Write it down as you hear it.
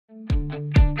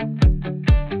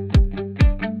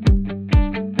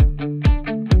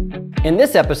In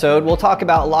this episode, we'll talk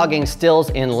about logging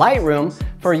stills in Lightroom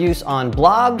for use on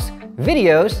blogs,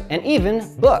 videos, and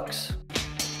even books.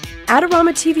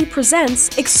 Adorama TV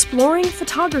presents Exploring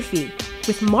Photography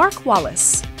with Mark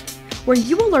Wallace, where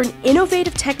you will learn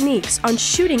innovative techniques on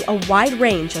shooting a wide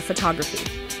range of photography.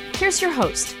 Here's your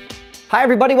host. Hi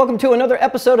everybody, welcome to another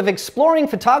episode of Exploring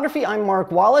Photography. I'm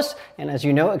Mark Wallace, and as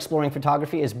you know, Exploring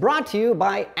Photography is brought to you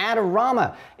by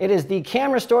Adorama. It is the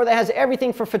camera store that has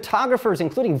everything for photographers,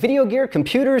 including video gear,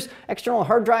 computers, external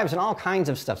hard drives, and all kinds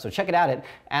of stuff. So check it out at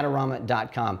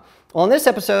adorama.com. Well, in this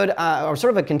episode, or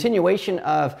sort of a continuation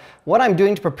of what I'm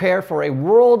doing to prepare for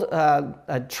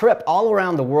a trip all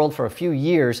around the world for a few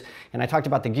years, and I talked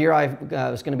about the gear I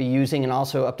was going to be using and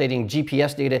also updating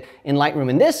GPS data in Lightroom.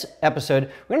 In this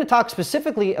episode, we're going to talk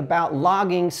specifically about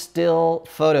logging still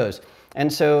photos.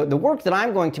 And so the work that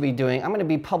I'm going to be doing, I'm going to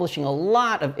be publishing a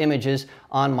lot of images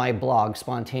on my blog,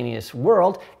 Spontaneous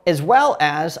World, as well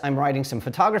as I'm writing some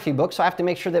photography books, so I have to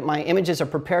make sure that my images are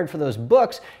prepared for those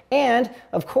books. And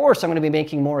of course, I'm going to be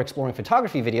making more exploring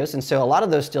photography videos, and so a lot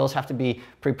of those stills have to be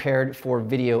prepared for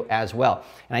video as well.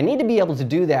 And I need to be able to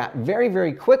do that very,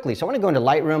 very quickly. So I want to go into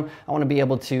Lightroom, I want to be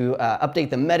able to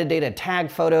update the metadata, tag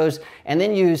photos, and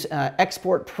then use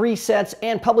export presets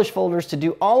and publish folders to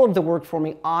do all of the work for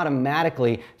me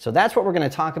automatically. So that's what we're going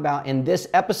to talk about in this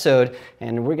episode,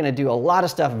 and we're going to do a lot of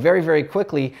stuff very, very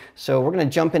quickly. So we're going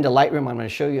to jump into Lightroom. I'm going to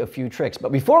show you a few tricks.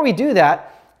 But before we do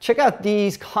that, check out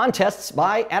these contests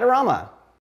by Adorama.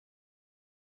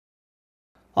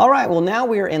 All right, well now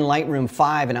we are in Lightroom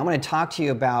 5, and I'm going to talk to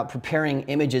you about preparing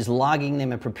images, logging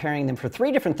them, and preparing them for three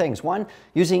different things. One,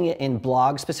 using it in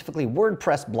blogs, specifically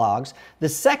WordPress blogs. The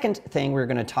second thing we're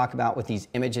going to talk about with these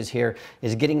images here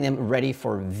is getting them ready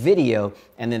for video.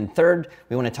 And then third,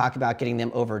 we want to talk about getting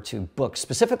them over to books,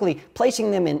 specifically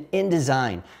placing them in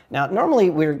InDesign. Now, normally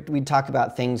we talk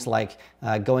about things like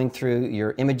going through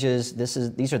your images.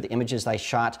 These are the images I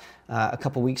shot a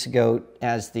couple weeks ago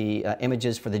as the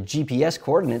images for the GPS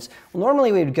coordinates. Well,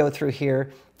 normally we would go through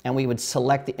here and we would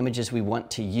select the images we want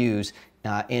to use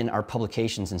in our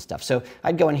publications and stuff. So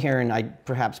I'd go in here and I'd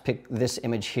perhaps pick this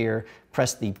image here,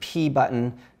 press the P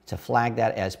button to flag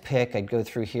that as pick. I'd go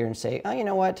through here and say, oh, you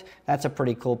know what? That's a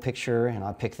pretty cool picture, and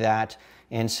I'll pick that.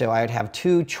 And so I would have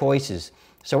two choices.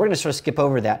 So we're going to sort of skip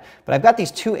over that. But I've got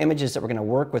these two images that we're going to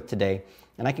work with today.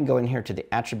 And I can go in here to the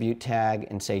attribute tag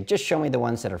and say, just show me the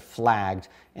ones that are flagged.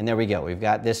 And there we go. We've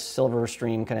got this silver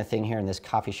stream kind of thing here in this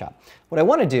coffee shop. What I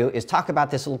want to do is talk about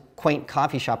this little quaint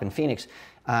coffee shop in Phoenix.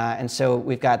 And so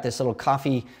we've got this little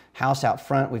coffee house out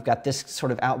front. We've got this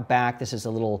sort of out back. This is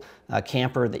a little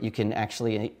camper that you can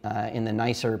actually, in the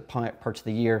nicer parts of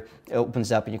the year, it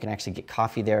opens up and you can actually get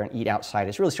coffee there and eat outside.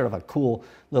 It's really sort of a cool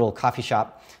little coffee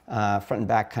shop, front and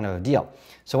back kind of a deal.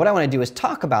 So what I want to do is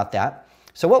talk about that.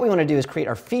 So what we want to do is create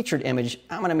our featured image.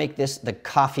 I'm going to make this the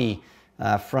coffee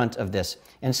front of this.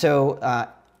 And so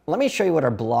let me show you what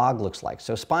our blog looks like.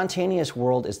 So Spontaneous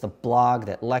World is the blog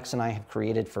that Lex and I have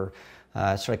created for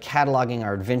sort of cataloging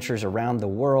our adventures around the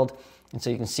world. And so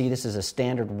you can see this is a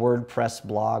standard WordPress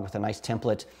blog with a nice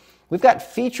template. We've got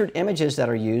featured images that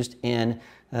are used in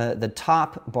the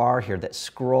top bar here that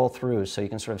scroll through, so you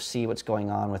can sort of see what's going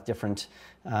on with different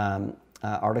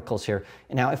articles here.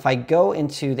 And now if I go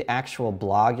into the actual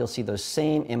blog, you'll see those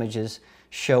same images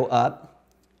show up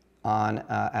on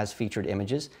as featured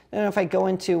images. And if I go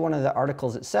into one of the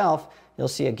articles itself, you'll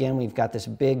see again we've got this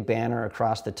big banner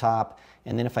across the top.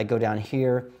 And then if I go down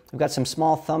here, we've got some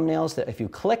small thumbnails that if you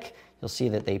click, you'll see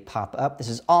that they pop up. This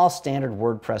is all standard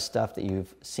WordPress stuff that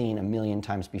you've seen a million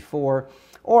times before.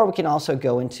 Or we can also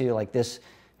go into like this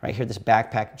right here, this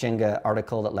backpack Jenga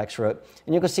article that Lex wrote.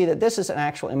 And you can see that this is an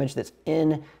actual image that's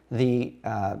in the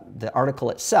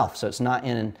article itself. So it's not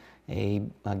in a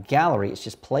gallery, it's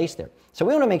just placed there. So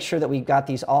we want to make sure that we've got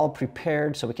these all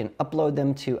prepared so we can upload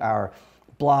them to our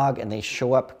blog and they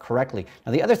show up correctly.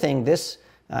 Now the other thing, this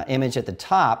image at the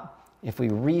top, if we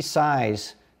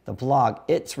resize the blog,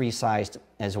 it's resized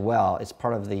as well. It's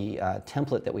part of the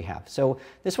template that we have. So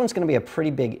this one's going to be a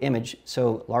pretty big image,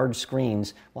 so large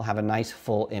screens will have a nice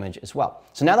full image as well.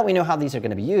 So now that we know how these are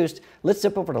going to be used, let's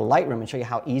zip over to Lightroom and show you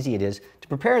how easy it is to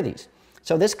prepare these.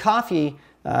 So this coffee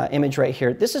image right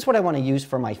here, this is what I want to use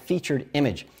for my featured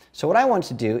image. So what I want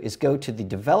to do is go to the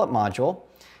Develop module,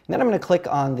 and then I'm going to click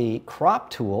on the Crop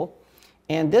tool.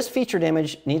 And this featured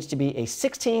image needs to be a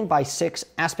 16:6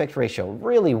 aspect ratio,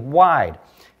 really wide.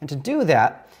 And to do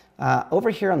that, over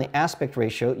here on the aspect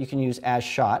ratio, you can use as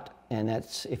shot, and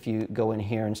that's if you go in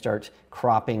here and start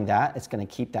cropping that, it's going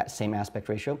to keep that same aspect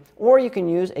ratio. Or you can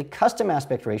use a custom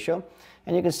aspect ratio,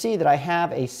 and you can see that I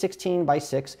have a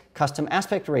 16:6 custom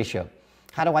aspect ratio.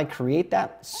 How do I create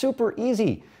that? Super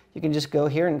easy. you can just go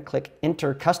here and click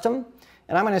Enter Custom.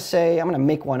 And I'm going to say, I'm going to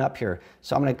make one up here.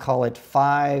 So I'm going to call it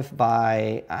 5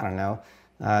 by, I don't know,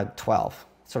 12.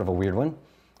 Sort of a weird one.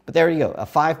 But there you go, a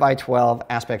 5 by 12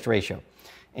 aspect ratio.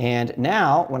 And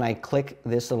now when I click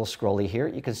this little scrolly here,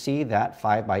 you can see that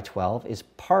 5 by 12 is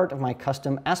part of my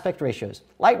custom aspect ratios.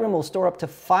 Lightroom will store up to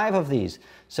 5 of these.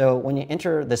 So when you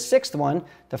enter the 6th one,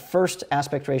 the first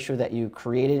aspect ratio that you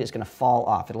created is going to fall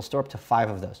off. It'll store up to 5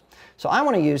 of those. So I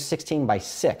want to use 16 by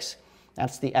 6.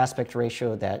 That's the aspect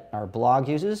ratio that our blog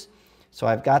uses. So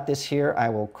I've got this here. I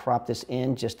will crop this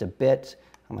in just a bit.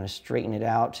 I'm going to straighten it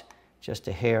out just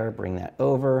a hair, bring that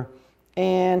over,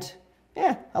 and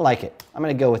yeah, I like it. I'm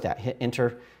going to go with that. Hit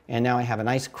Enter, and now I have a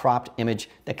nice cropped image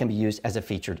that can be used as a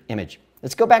featured image.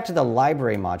 Let's go back to the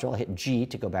library module. I'll hit G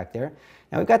to go back there.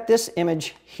 Now we've got this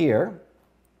image here.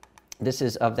 This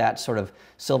is of that sort of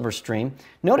silver stream.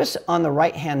 Notice on the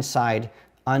right-hand side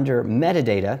under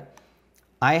metadata,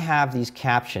 I have these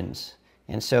captions.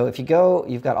 And so if you go,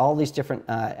 you've got all these different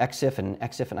EXIF and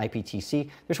IPTC.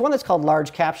 There's one that's called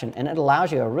large caption, and it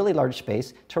allows you a really large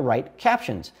space to write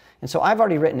captions. And so I've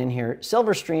already written in here,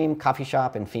 Silver Stream Coffee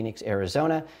Shop in Phoenix,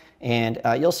 Arizona. And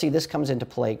you'll see this comes into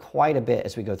play quite a bit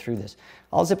as we go through this.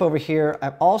 I'll zip over here.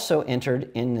 I've also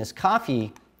entered in this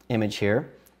coffee image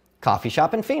here, Coffee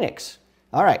Shop in Phoenix.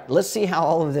 All right, let's see how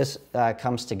all of this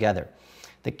comes together.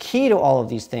 The key to all of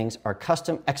these things are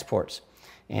custom exports.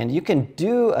 And you can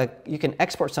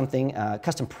export something, a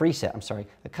custom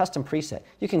preset.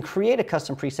 You can create a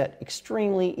custom preset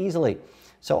extremely easily.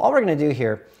 So all we're going to do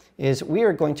here is we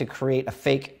are going to create a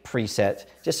fake preset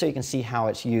just so you can see how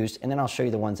it's used, and then I'll show you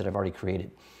the ones that I've already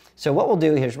created. So what we'll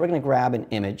do here is we're going to grab an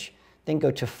image, then go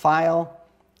to File,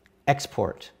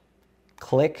 Export,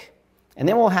 click, and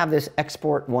then we'll have this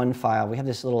export one file. We have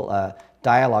this little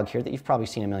dialog here that you've probably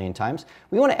seen a million times.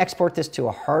 We want to export this to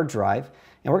a hard drive.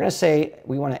 And we're going to say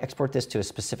we want to export this to a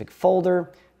specific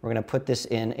folder. We're going to put this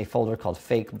in a folder called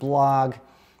Fake Blog.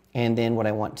 And then what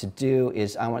I want to do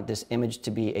is I want this image to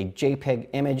be a JPEG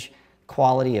image,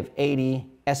 quality of 80,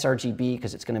 sRGB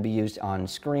because it's going to be used on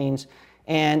screens.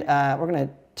 And we're going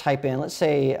to type in, let's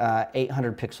say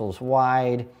 800 pixels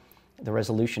wide. The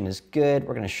resolution is good.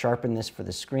 We're going to sharpen this for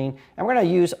the screen. And we're going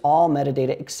to use all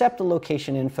metadata except the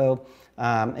location info.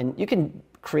 And you can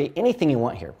create anything you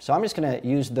want here. So I'm just going to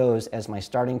use those as my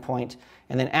starting point.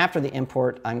 And then after the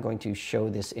import, I'm going to show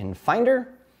this in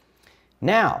Finder.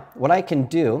 Now, what I can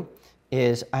do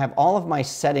is I have all of my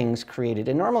settings created.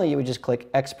 And normally you would just click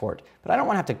Export. But I don't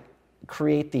want to have to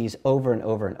create these over and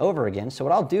over and over again. So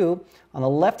what I'll do, on the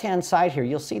left-hand side here,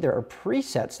 you'll see there are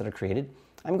presets that are created.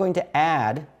 I'm going to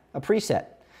add a preset.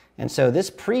 And so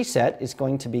this preset is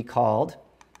going to be called,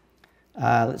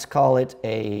 let's call it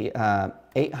a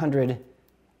 800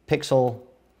 pixel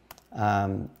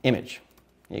image.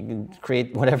 You can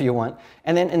create whatever you want.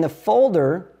 And then in the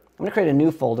folder, I'm going to create a new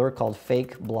folder called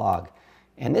Fake Blog.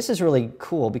 And this is really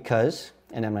cool because,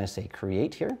 and I'm going to say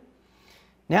create here.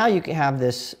 Now you can have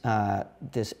this,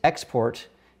 this export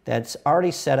that's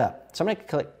already set up. So I'm going to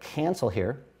click cancel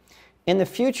here. In the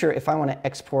future, if I want to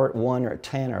export 1 or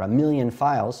 10 or 1,000,000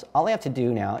 files, all I have to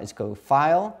do now is go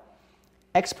File,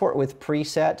 Export with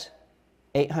Preset,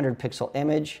 800 pixel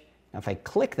image. Now if I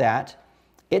click that,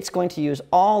 it's going to use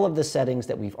all of the settings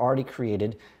that we've already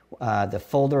created, the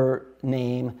folder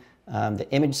name, the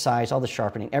image size, all the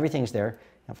sharpening, everything's there.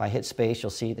 Now if I hit space,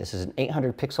 you'll see this is an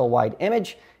 800 pixel wide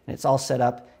image, and it's all set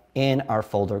up in our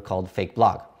folder called Fake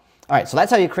Blog. All right, so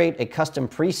that's how you create a custom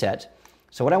preset.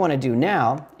 So what I want to do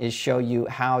now is show you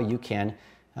how you can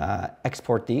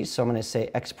export these. So I'm going to say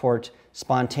export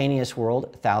spontaneous world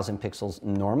 1000 pixels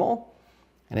normal.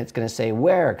 And it's going to say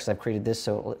where, because I've created this,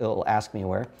 so it'll ask me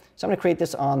where. So I'm going to create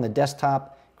this on the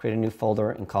desktop, create a new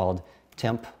folder and called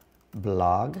temp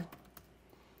blog.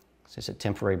 So it's a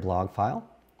temporary blog file.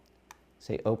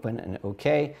 Say open and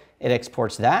OK. It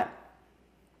exports that.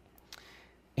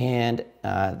 And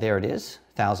there it is,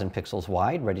 1000 pixels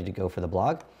wide, ready to go for the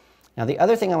blog. Now the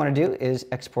other thing I want to do is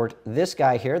export this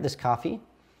guy here, this coffee.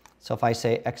 So if I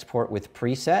say export with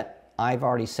preset, I've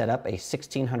already set up a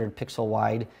 1600 pixel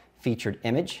wide featured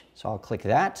image. So I'll click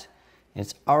that. And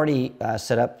it's already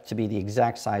set up to be the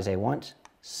exact size I want.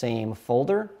 Same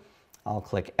folder. I'll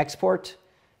click export.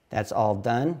 That's all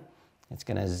done. It's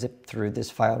going to zip through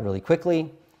this file really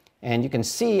quickly. And you can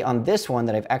see on this one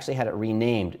that I've actually had it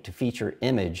renamed to feature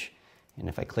image. And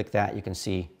if I click that, you can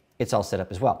see it's all set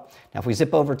up as well. Now if we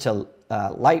zip over to,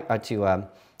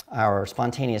 our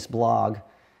spontaneous blog,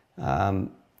 I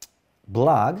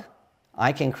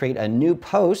can create a new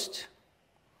post.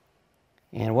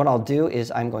 And what I'll do is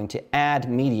I'm going to add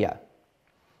media.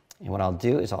 And what I'll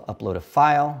do is I'll upload a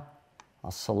file.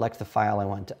 I'll select the file I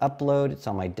want to upload. It's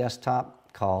on my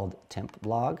desktop called temp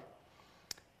blog.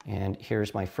 And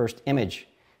here's my first image.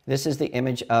 This is the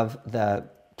image of the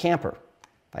camper.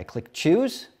 If I click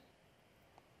choose,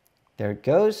 there it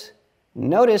goes.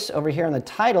 Notice over here in the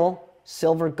title,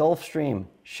 Silver Gulfstream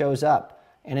shows up.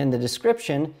 And in the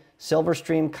description,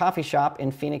 Silverstream Coffee Shop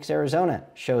in Phoenix, Arizona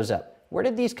shows up. Where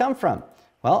did these come from?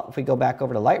 Well, if we go back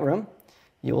over to Lightroom,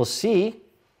 you will see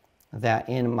that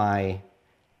in my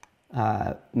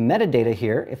metadata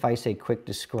here, if I say quick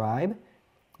describe,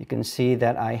 you can see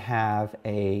that I have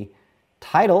a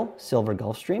title, Silver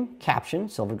Gulfstream, caption,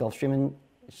 Silver Gulfstream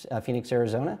in Phoenix,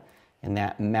 Arizona, and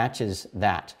that matches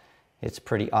that. It's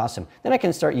pretty awesome. Then I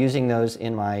can start using those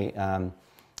in my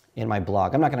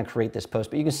blog. I'm not going to create this post,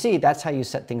 but you can see that's how you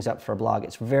set things up for a blog.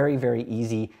 It's very, very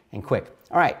easy and quick.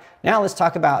 All right, now let's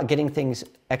talk about getting things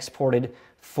exported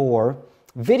for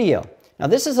video. Now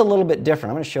this is a little bit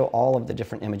different. I'm going to show all of the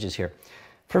different images here.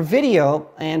 For video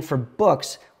and for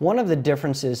books, one of the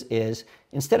differences is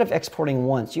instead of exporting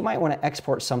once, you might want to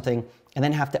export something and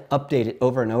then have to update it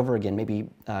over and over again, maybe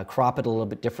crop it a little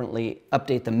bit differently,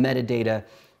 update the metadata,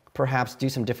 perhaps do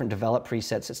some different develop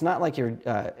presets. It's not like you're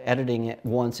editing it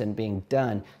once and being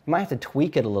done. You might have to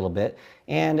tweak it a little bit.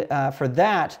 And for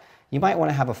that, you might want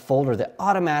to have a folder that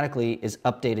automatically is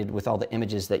updated with all the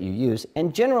images that you use.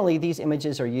 And generally, these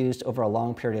images are used over a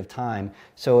long period of time.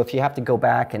 So if you have to go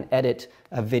back and edit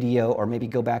a video, or maybe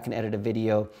go back and edit a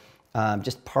video,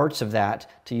 just parts of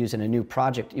that to use in a new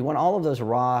project, you want all of those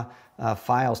raw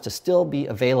files to still be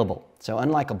available. So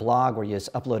unlike a blog where you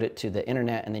just upload it to the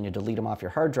internet and then you delete them off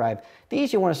your hard drive,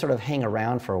 these you want to sort of hang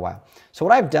around for a while. So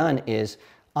what I've done is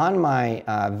on my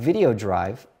video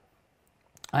drive,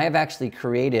 I have actually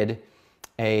created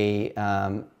a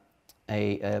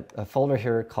folder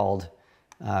here called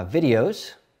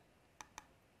videos.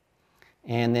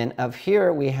 And then up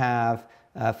here we have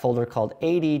a folder called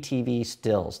ADTV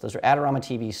stills. Those are Adorama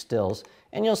TV stills.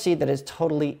 And you'll see that it's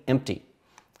totally empty.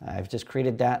 I've just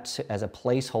created that as a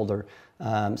placeholder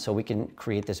so we can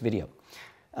create this video.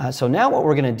 So now what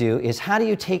we're going to do is how do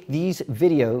you take these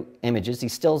video images,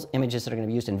 these stills images that are going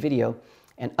to be used in video,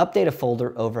 and update a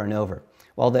folder over and over?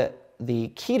 Well, the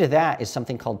key to that is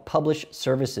something called publish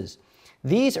services.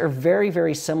 These are very,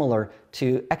 very similar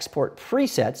to export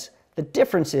presets. The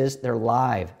difference is they're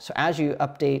live. So as you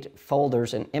update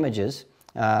folders and images,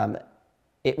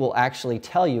 it will actually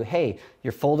tell you, hey,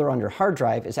 your folder on your hard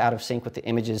drive is out of sync with the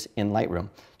images in Lightroom.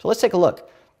 So let's take a look.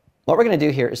 What we're going to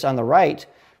do here is on the right,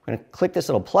 we're going to click this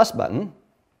little plus button,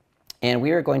 and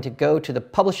we are going to go to the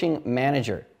Publishing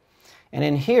Manager. And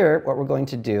in here, what we're going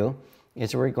to do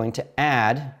is we're going to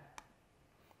add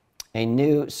a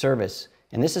new service.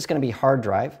 And this is going to be hard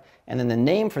drive. And then the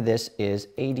name for this is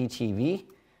ADTV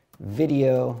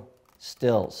Video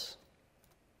Stills.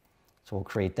 So we'll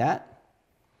create that.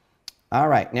 All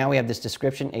right, now we have this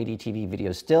description, ADTV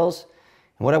Video Stills.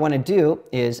 And what I want to do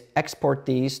is export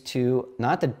these to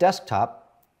not the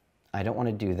desktop. I don't want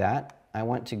to do that. I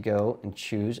want to go and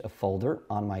choose a folder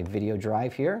on my video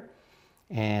drive here.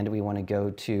 And we want to go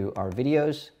to our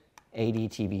videos,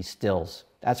 ADTV Stills.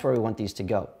 That's where we want these to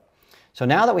go. So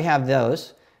now that we have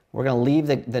those, we're going to leave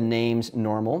the names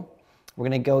normal. We're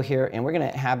going to go here and we're going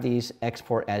to have these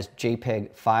export as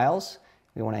JPEG files.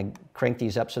 We want to crank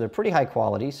these up so they're pretty high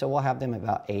quality, so we'll have them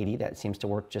about 80. That seems to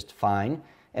work just fine.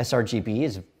 sRGB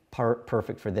is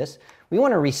perfect for this. We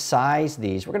want to resize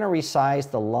these. We're going to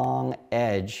resize the long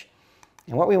edge.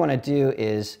 And what we want to do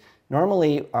is,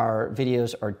 normally our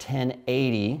videos are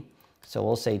 1080, so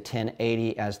we'll say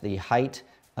 1080 as the height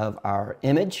of our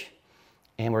image.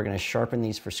 And we're going to sharpen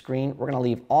these for screen. We're going to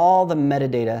leave all the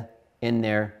metadata in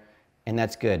there, and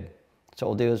that's good. So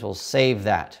what we'll do is we'll save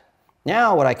that.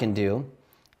 Now what I can do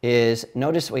is,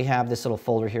 notice we have this little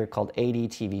folder here called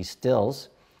ADTV Stills,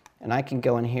 and I can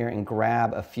go in here and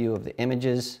grab a few of the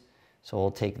images. So we'll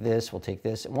take this,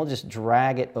 and we'll just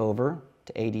drag it over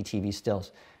to ADTV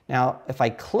Stills. Now, if I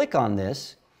click on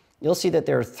this, you'll see that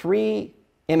there are 3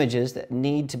 images that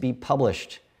need to be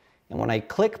published. And when I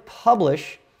click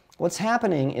Publish, what's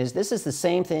happening is this is the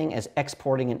same thing as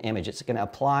exporting an image. It's going to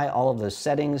apply all of those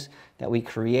settings that we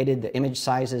created, the image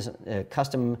sizes,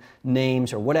 custom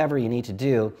names, or whatever you need to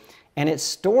do. And it's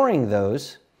storing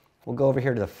those. We'll go over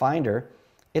here to the Finder.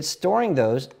 It's storing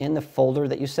those in the folder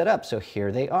that you set up. So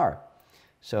here they are.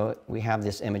 So we have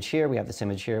this image here, we have this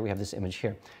image here, we have this image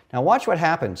here. Now watch what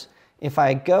happens. If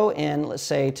I go in, let's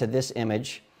say, to this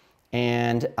image,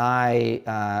 and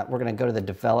we're going to go to the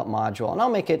Develop module, and I'll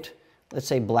make it, let's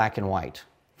say, black and white.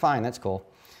 Fine, that's cool.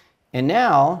 And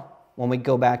now, when we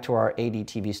go back to our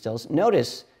ADTV stills,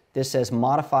 notice this says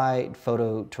Modified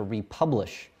Photo to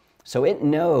Republish. So it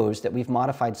knows that we've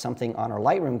modified something on our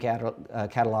Lightroom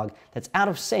catalog that's out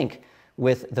of sync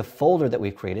with the folder that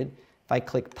we've created. If I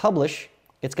click Publish,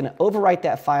 it's going to overwrite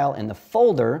that file in the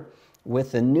folder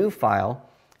with the new file.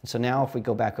 And so now if we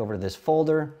go back over to this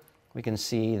folder, we can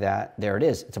see that there it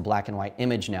is. It's a black and white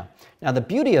image now. Now the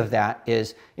beauty of that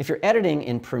is if you're editing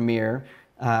in Premiere,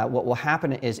 what will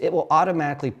happen is it will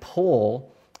automatically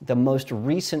pull the most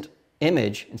recent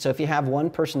image. And so if you have one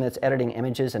person that's editing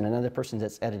images and another person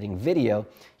that's editing video,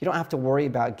 you don't have to worry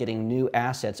about getting new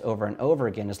assets over and over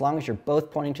again. As long as you're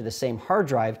both pointing to the same hard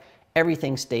drive,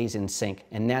 everything stays in sync.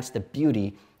 And that's the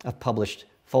beauty of published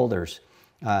folders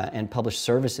and published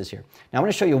services here. Now I'm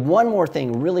going to show you one more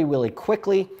thing really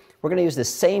quickly. We're going to use the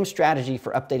same strategy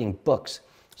for updating books.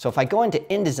 So if I go into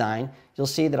InDesign, you'll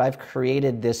see that I've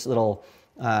created this little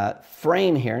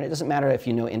frame here, and it doesn't matter if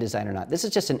you know InDesign or not. This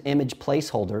is just an image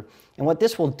placeholder, and what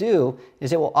this will do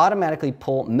is it will automatically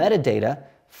pull metadata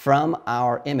from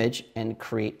our image and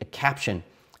create a caption.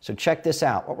 So check this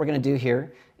out. What we're going to do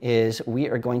here is we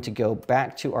are going to go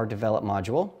back to our develop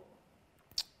module,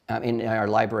 in our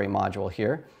library module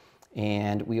here,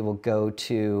 and we will go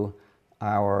to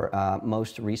our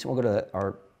most recent, we'll go to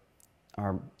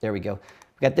our, there we go.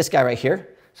 We've got this guy right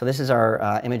here. So this is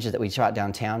our images that we shot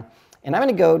downtown. And I'm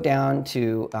going to go down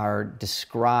to our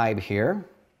describe here,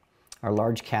 our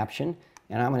large caption,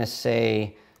 and I'm going to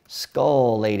say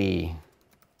Skull Lady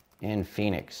in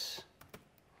Phoenix.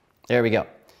 There we go.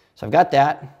 So I've got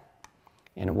that.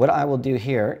 And what I will do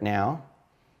here now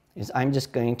is I'm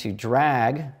just going to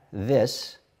drag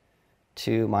this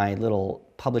to my little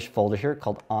publish folder here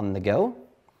called On The Go.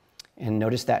 And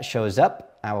notice that shows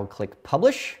up. I will click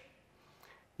Publish.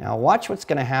 Now watch what's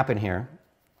going to happen here.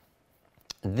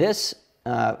 This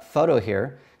photo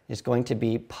here is going to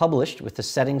be published with the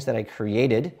settings that I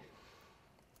created.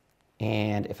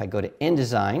 And if I go to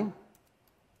InDesign,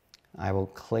 I will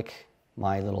click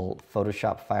my little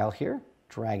Photoshop file here,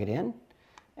 drag it in,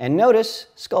 and notice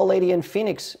Skull Lady in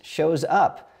Phoenix shows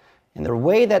up. And the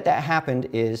way that that happened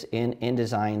is in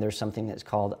InDesign, there's something that's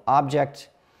called Object,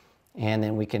 and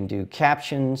then we can do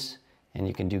captions, and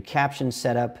you can do caption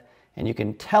setup, and you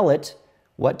can tell it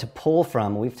what to pull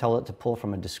from. We've told it to pull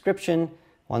from a description.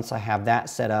 Once I have that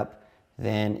set up,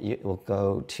 then it will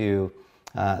go to,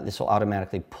 this will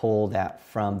automatically pull that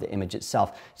from the image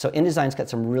itself. So InDesign's got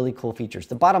some really cool features.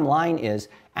 The bottom line is,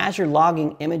 as you're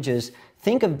logging images,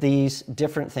 think of these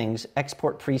different things,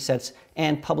 export presets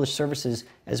and publish services,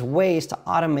 as ways to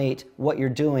automate what you're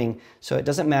doing, so it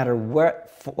doesn't matter where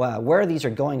these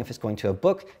are going, if it's going to a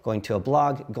book, going to a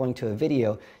blog, going to a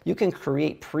video. You can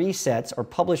create presets or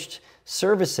published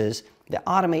services that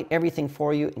automate everything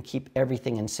for you and keep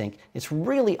everything in sync. It's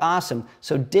really awesome,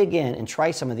 so dig in and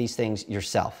try some of these things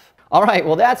yourself. All right,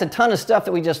 well that's a ton of stuff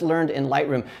that we just learned in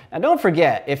Lightroom. Now don't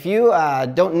forget, if you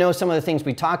don't know some of the things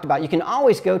we talked about, you can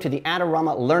always go to the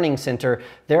Adorama Learning Center.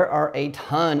 There are a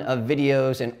ton of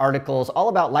videos and articles all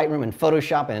about Lightroom and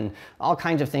Photoshop and all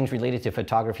kinds of things related to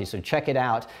photography, so check it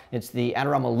out. It's the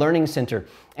Adorama Learning Center.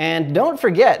 And don't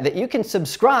forget that you can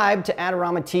subscribe to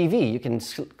Adorama TV. You can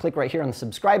click right here on the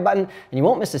subscribe button and you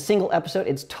won't miss a single episode.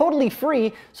 It's totally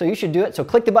free, so you should do it. So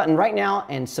click the button right now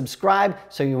and subscribe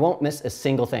so you won't miss a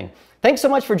single thing. Thanks so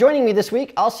much for joining me this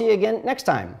week. I'll see you again next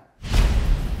time.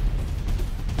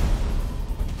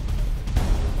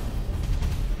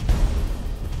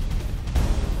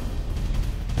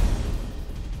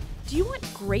 Do you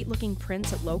want great looking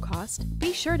prints at low cost?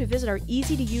 Be sure to visit our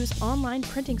easy to use online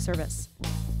printing service.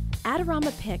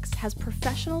 Adorama Pix has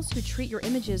professionals who treat your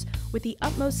images with the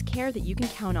utmost care that you can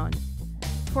count on.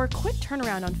 For a quick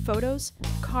turnaround on photos,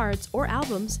 cards, or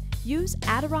albums, use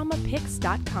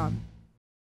AdoramaPix.com.